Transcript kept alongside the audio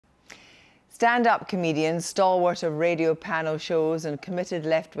Stand-up comedian, stalwart of radio panel shows and committed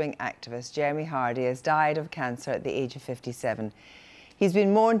left-wing activist Jeremy Hardy has died of cancer at the age of 57. He's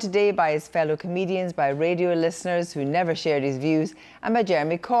been mourned today by his fellow comedians, by radio listeners who never shared his views, and by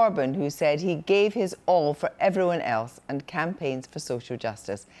Jeremy Corbyn, who said he gave his all for everyone else and campaigns for social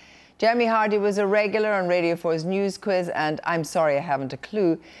justice. Jeremy Hardy was a regular on Radio 4's news quiz and I'm sorry I haven't a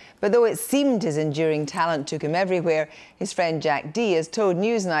clue. But though it seemed his enduring talent took him everywhere, his friend Jack Dee has told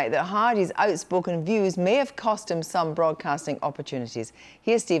Newsnight that Hardy's outspoken views may have cost him some broadcasting opportunities.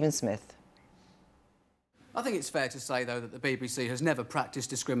 Here's Stephen Smith. I think it's fair to say, though, that the BBC has never practised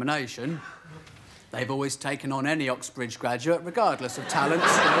discrimination. They've always taken on any Oxbridge graduate, regardless of talent,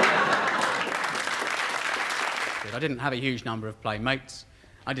 skill. I didn't have a huge number of playmates.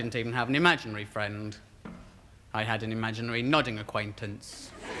 I didn't even have an imaginary friend. I had an imaginary nodding acquaintance.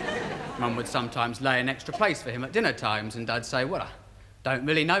 Mum would sometimes lay an extra place for him at dinner times, and I'd say, well, I don't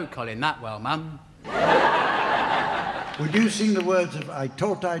really know Colin that well, Mum. Would you sing the words of I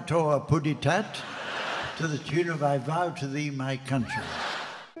taught a puddy-tat to the tune of I vow to thee my country?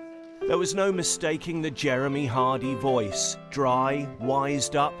 There was no mistaking the Jeremy Hardy voice. Dry,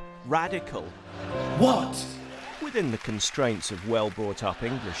 wised up, radical. What? Within the constraints of well-brought-up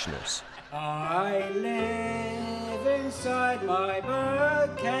Englishness. I live inside my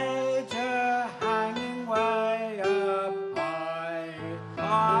birdcage, hanging way up high.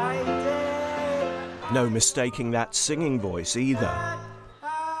 I did. No mistaking that singing voice either.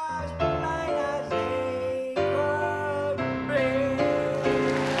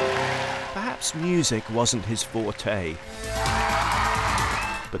 Perhaps music wasn't his forte,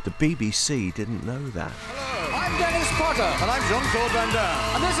 but the BBC didn't know that. I'm Dennis Potter. And I'm Jean-Claude Van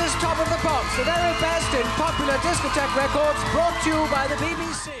Damme. And this is Top of the Pops, the very best in popular discotheque records, brought to you by the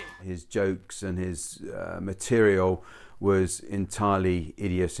BBC. His jokes and his material was entirely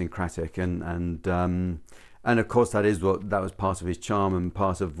idiosyncratic, and of course that was part of his charm and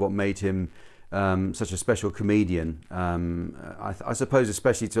part of what made him such a special comedian. I suppose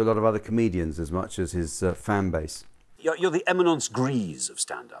especially to a lot of other comedians as much as his fan base. You're the eminence grise of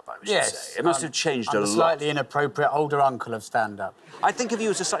stand-up, I should say. It must have changed a lot. I'm a slightly inappropriate older uncle of stand-up. I think of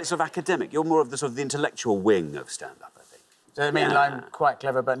you as a slightly sort of academic. You're more of the sort of the intellectual wing of stand-up, I think. Does it mean that I'm quite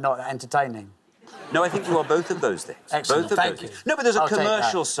clever but not entertaining? No, I think you are both of those things. Excellent, both of thank those you. Things. No, but there's a I'll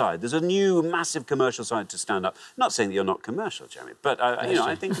commercial side. There's a new, massive commercial side to stand-up. Not saying that you're not commercial, Jeremy, but, you know,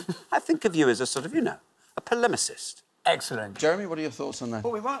 I think of you as a sort of, you know, a polemicist. Excellent. Jeremy, what are your thoughts on that?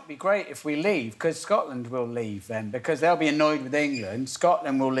 Well, it won't be great if we leave, because Scotland will leave then, because they'll be annoyed with England,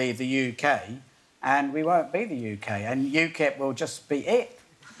 Scotland will leave the UK, and we won't be the UK, and UKIP will just be it.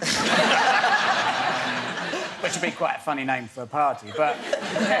 Which would be quite a funny name for a party, but,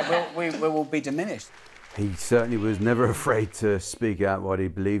 yeah, we will be diminished. He certainly was never afraid to speak out what he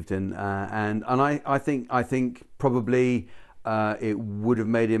believed in, and I think probably it would have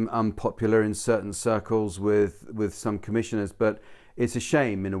made him unpopular in certain circles with some commissioners, but it's a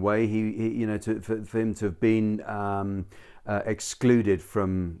shame in a way. You know, for him to have been excluded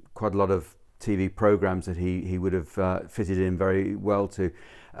from quite a lot of TV programs that he would have fitted in very well to.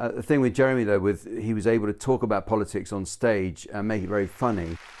 The thing with Jeremy, though, he was able to talk about politics on stage and make it very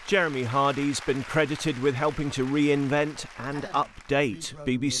funny. Jeremy Hardy's been credited with helping to reinvent and update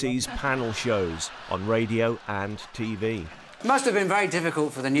BBC's panel shows on radio and TV. It must have been very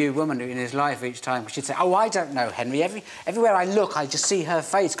difficult for the new woman in his life each time. She'd say, oh, I don't know, Henry. Everywhere I look, I just see her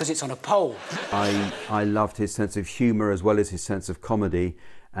face because it's on a pole. I loved his sense of humour as well as his sense of comedy.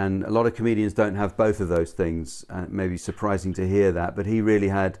 And a lot of comedians don't have both of those things. It may be surprising to hear that, but he really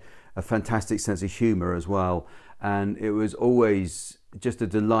had a fantastic sense of humour as well. And it was always just a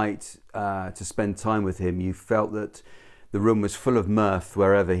delight to spend time with him. You felt that the room was full of mirth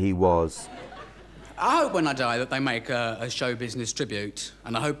wherever he was. I hope when I die that they make a show business tribute,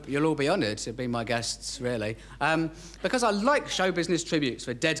 and I hope you'll all be on it. It'll be my guests, really. Because I like show business tributes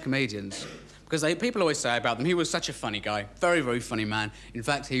for dead comedians. Because people always say about them, he was such a funny guy, very, very funny man. In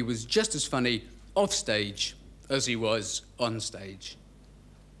fact, he was just as funny off stage as he was on stage.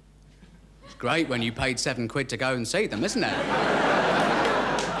 It's great when you paid £7 to go and see them, isn't it?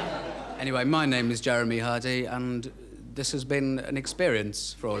 Anyway, my name is Jeremy Hardy, and this has been an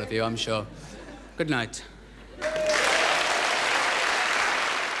experience for all of you, I'm sure. Good night.